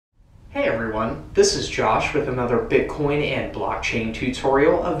Hey everyone, this is Josh with another Bitcoin and blockchain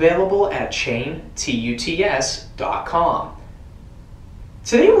tutorial available at chaintuts.com.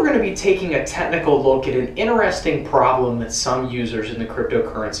 Today we're going to be taking a technical look at an interesting problem that some users in the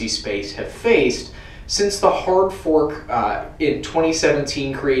cryptocurrency space have faced since the hard fork in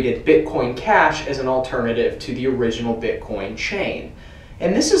 2017 created Bitcoin Cash as an alternative to the original Bitcoin chain.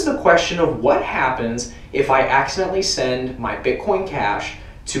 And this is the question of what happens if I accidentally send my Bitcoin Cash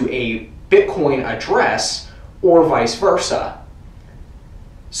to a Bitcoin address or vice versa.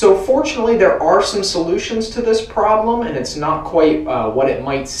 So fortunately there are some solutions to this problem, and it's not quite what it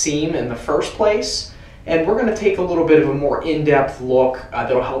might seem in the first place. And we're going to take a little bit of a more in-depth look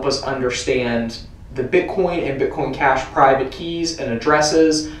that'll help us understand the Bitcoin and Bitcoin Cash private keys and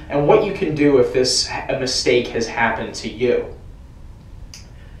addresses and what you can do if a mistake has happened to you.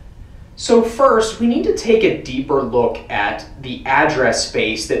 So first, we need to take a deeper look at the address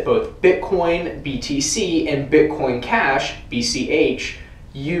space that both Bitcoin, BTC, and Bitcoin Cash, BCH,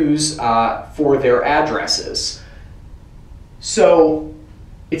 use for their addresses. So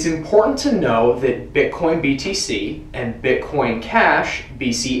it's important to know that Bitcoin BTC and Bitcoin Cash,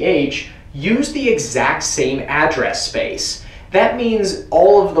 BCH, use the exact same address space. That means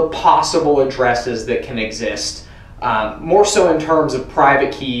all of the possible addresses that can exist. More so in terms of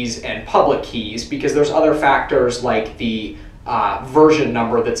private keys and public keys, because there's other factors like the version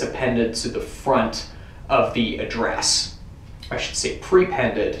number that's appended to the front of the address. I should say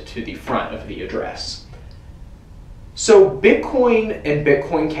prepended to the front of the address. So Bitcoin and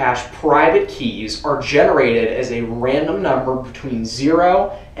Bitcoin Cash private keys are generated as a random number between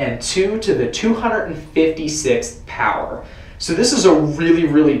 0 and 2 to the 256th power. So this is a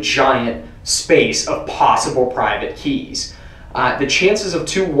really giant space of possible private keys. The chances of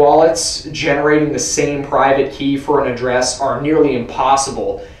two wallets generating the same private key for an address are nearly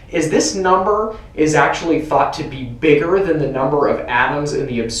impossible, as this number is actually thought to be bigger than the number of atoms in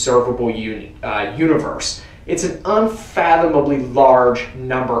the observable universe. It's an unfathomably large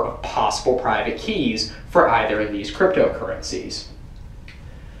number of possible private keys for either of these cryptocurrencies.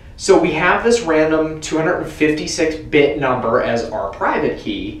 So we have this random 256-bit number as our private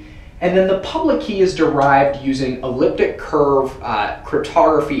key, and then the public key is derived using elliptic curve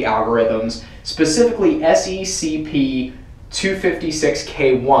cryptography algorithms, specifically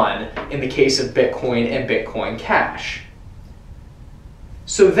SECP256K1 in the case of Bitcoin and Bitcoin Cash.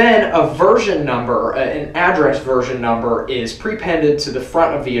 So then a version number, an address version number, is prepended to the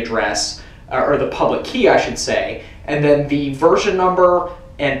front of the address, or the public key I should say, and then the version number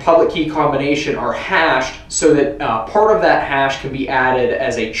and public key combination are hashed so that part of that hash can be added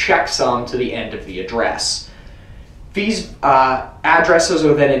as a checksum to the end of the address. These addresses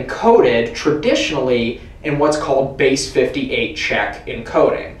are then encoded traditionally in what's called base 58 check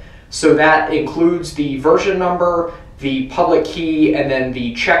encoding. So that includes the version number, the public key, and then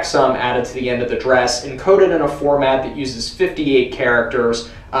the checksum added to the end of the address, encoded in a format that uses 58 characters.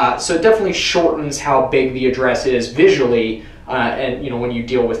 So it definitely shortens how big the address is visually, and when you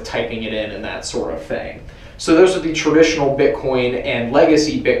deal with typing it in and that sort of thing. So those are the traditional Bitcoin and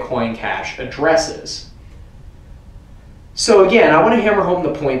legacy Bitcoin Cash addresses. So again, I want to hammer home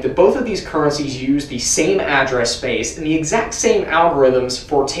the point that both of these currencies use the same address space and the exact same algorithms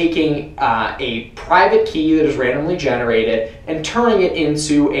for taking a private key that is randomly generated and turning it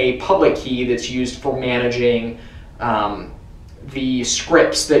into a public key that's used for managing the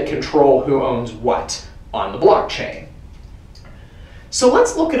scripts that control who owns what on the blockchain. So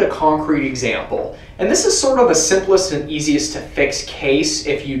let's look at a concrete example. And this is sort of the simplest and easiest to fix case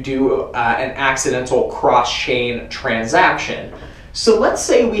if you do an accidental cross-chain transaction. So let's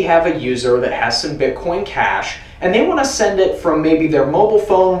say we have a user that has some Bitcoin Cash and they want to send it from maybe their mobile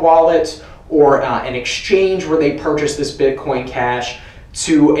phone wallet or an exchange where they purchase this Bitcoin Cash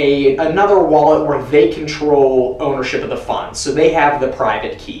to another wallet where they control ownership of the funds. So they have the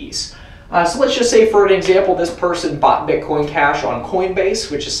private keys. So let's just say, for an example, this person bought Bitcoin Cash on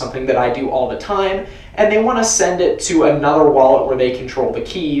Coinbase, which is something that I do all the time, and they want to send it to another wallet where they control the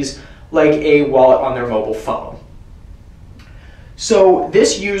keys, like a wallet on their mobile phone. So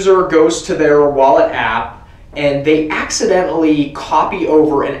this user goes to their wallet app, and they accidentally copy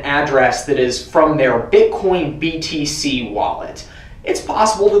over an address that is from their Bitcoin BTC wallet. It's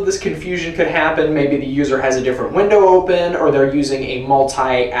possible that this confusion could happen. Maybe the user has a different window open, or they're using a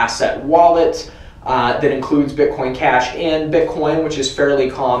multi-asset wallet that includes Bitcoin Cash and Bitcoin, which is fairly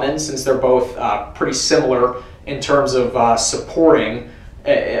common since they're both pretty similar in terms of supporting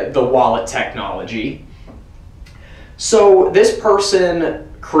the wallet technology. So this person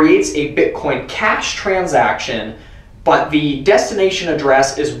creates a Bitcoin Cash transaction but the destination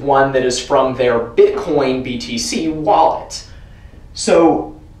address is one that is from their Bitcoin BTC wallet.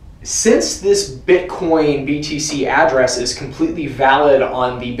 So since this Bitcoin BTC address is completely valid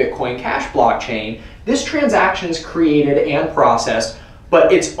on the Bitcoin Cash blockchain, this transaction is created and processed,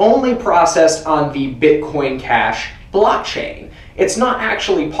 but it's only processed on the Bitcoin Cash blockchain. It's not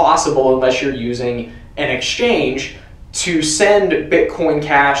actually possible, unless you're using an exchange, to send Bitcoin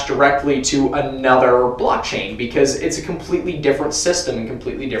Cash directly to another blockchain, because it's a completely different system and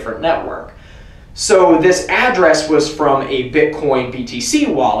completely different network. So this address was from a Bitcoin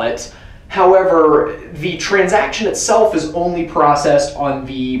BTC wallet. However, the transaction itself is only processed on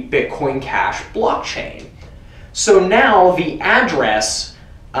the Bitcoin Cash blockchain. So now the address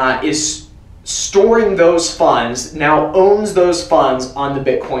is storing those funds, now owns those funds on the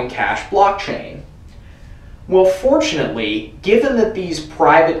Bitcoin Cash blockchain. Well, fortunately, given that these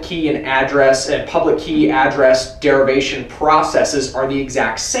private key and address and public key address derivation processes are the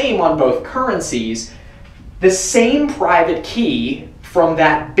exact same on both currencies, the same private key from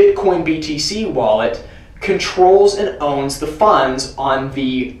that Bitcoin BTC wallet controls and owns the funds on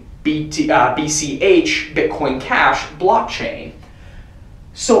the BCH, Bitcoin Cash blockchain.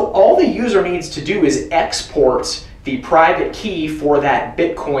 So all the user needs to do is export the private key for that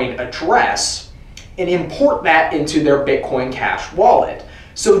Bitcoin address and import that into their Bitcoin Cash wallet.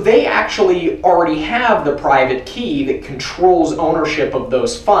 So they actually already have the private key that controls ownership of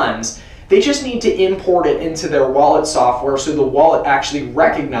those funds. They just need to import it into their wallet software so the wallet actually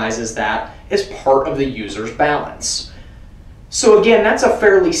recognizes that as part of the user's balance. So again, that's a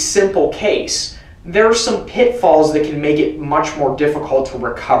fairly simple case. There are some pitfalls that can make it much more difficult to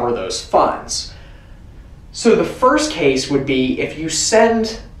recover those funds. So the first case would be if you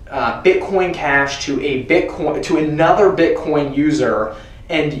send Bitcoin Cash to another Bitcoin user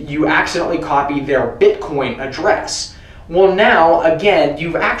and you accidentally copy their Bitcoin address. Well, now again,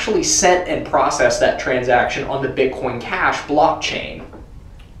 you've actually sent and processed that transaction on the Bitcoin Cash blockchain.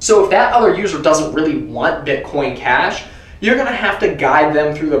 So if that other user doesn't really want Bitcoin Cash, you're going to have to guide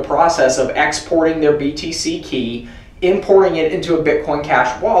them through the process of exporting their BTC key, importing it into a Bitcoin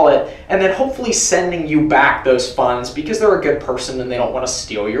Cash wallet, and then hopefully sending you back those funds because they're a good person and they don't want to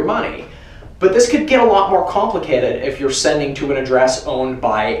steal your money. But this could get a lot more complicated if you're sending to an address owned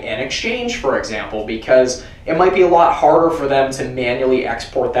by an exchange, for example, because it might be a lot harder for them to manually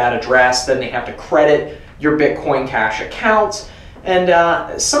export that address. Then they have to credit your Bitcoin Cash account.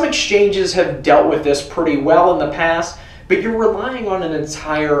 And some exchanges have dealt with this pretty well in the past, but you're relying on an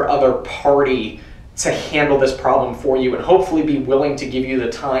entire other party to handle this problem for you and hopefully be willing to give you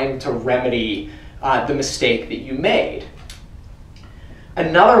the time to remedy the mistake that you made.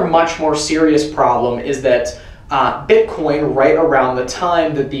 Another much more serious problem is that Bitcoin, right around the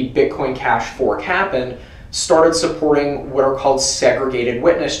time that the Bitcoin Cash fork happened, started supporting what are called segregated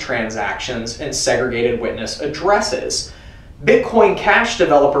witness transactions and segregated witness addresses. Bitcoin Cash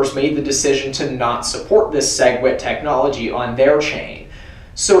developers made the decision to not support this SegWit technology on their chain.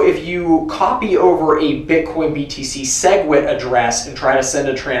 So if you copy over a Bitcoin BTC SegWit address and try to send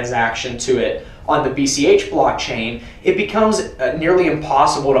a transaction to it on the BCH blockchain, it becomes nearly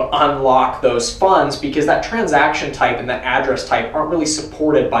impossible to unlock those funds because that transaction type and that address type aren't really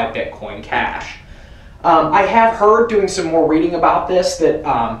supported by Bitcoin Cash. I have heard, doing some more reading about this,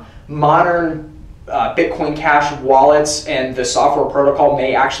 that modern Bitcoin Cash wallets and the software protocol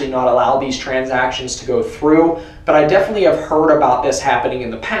may actually not allow these transactions to go through, but I definitely have heard about this happening in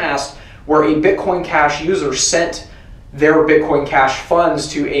the past where a Bitcoin Cash user sent their Bitcoin Cash funds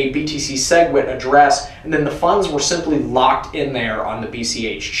to a BTC SegWit address, and then the funds were simply locked in there on the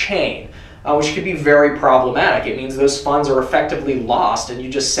BCH chain, which could be very problematic. It means those funds are effectively lost and you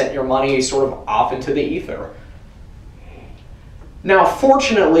just sent your money sort of off into the ether. Now,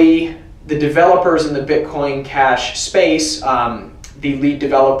 fortunately, the developers in the Bitcoin Cash space, the lead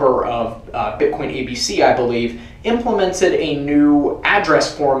developer of Bitcoin ABC, I believe, implemented a new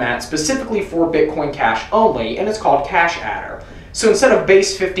address format specifically for Bitcoin Cash only, and it's called Cash Adder. So instead of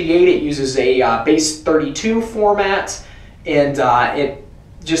base 58, it uses a base 32 format, and it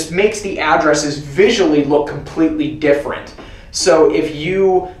just makes the addresses visually look completely different. So if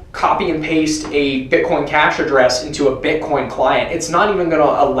you copy and paste a Bitcoin Cash address into a Bitcoin client, it's not even going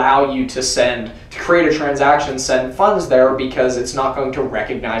to allow you to create a transaction, send funds there, because it's not going to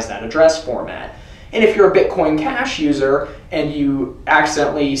recognize that address format. And if you're a Bitcoin Cash user and you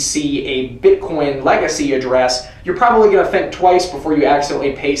accidentally see a Bitcoin legacy address, you're probably going to think twice before you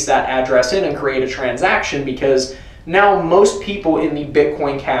accidentally paste that address in and create a transaction, because now most people in the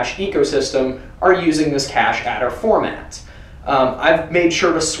Bitcoin Cash ecosystem are using this Cash Adder format. I've made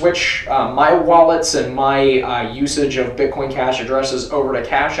sure to switch my wallets and my usage of Bitcoin Cash addresses over to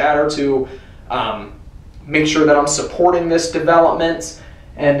Cash Adder to make sure that I'm supporting this development.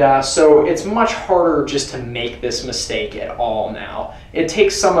 And so it's much harder just to make this mistake at all now. It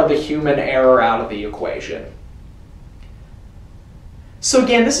takes some of the human error out of the equation. So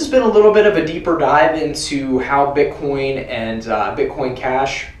again, this has been a little bit of a deeper dive into how Bitcoin and Bitcoin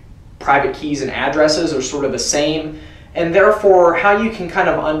Cash private keys and addresses are sort of the same, and therefore how you can kind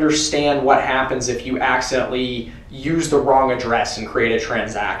of understand what happens if you accidentally use the wrong address and create a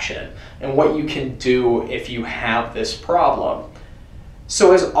transaction, and what you can do if you have this problem.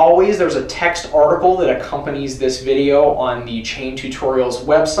 So as always, there's a text article that accompanies this video on the Chain Tutorials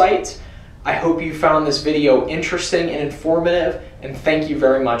website. I hope you found this video interesting and informative, and thank you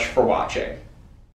very much for watching.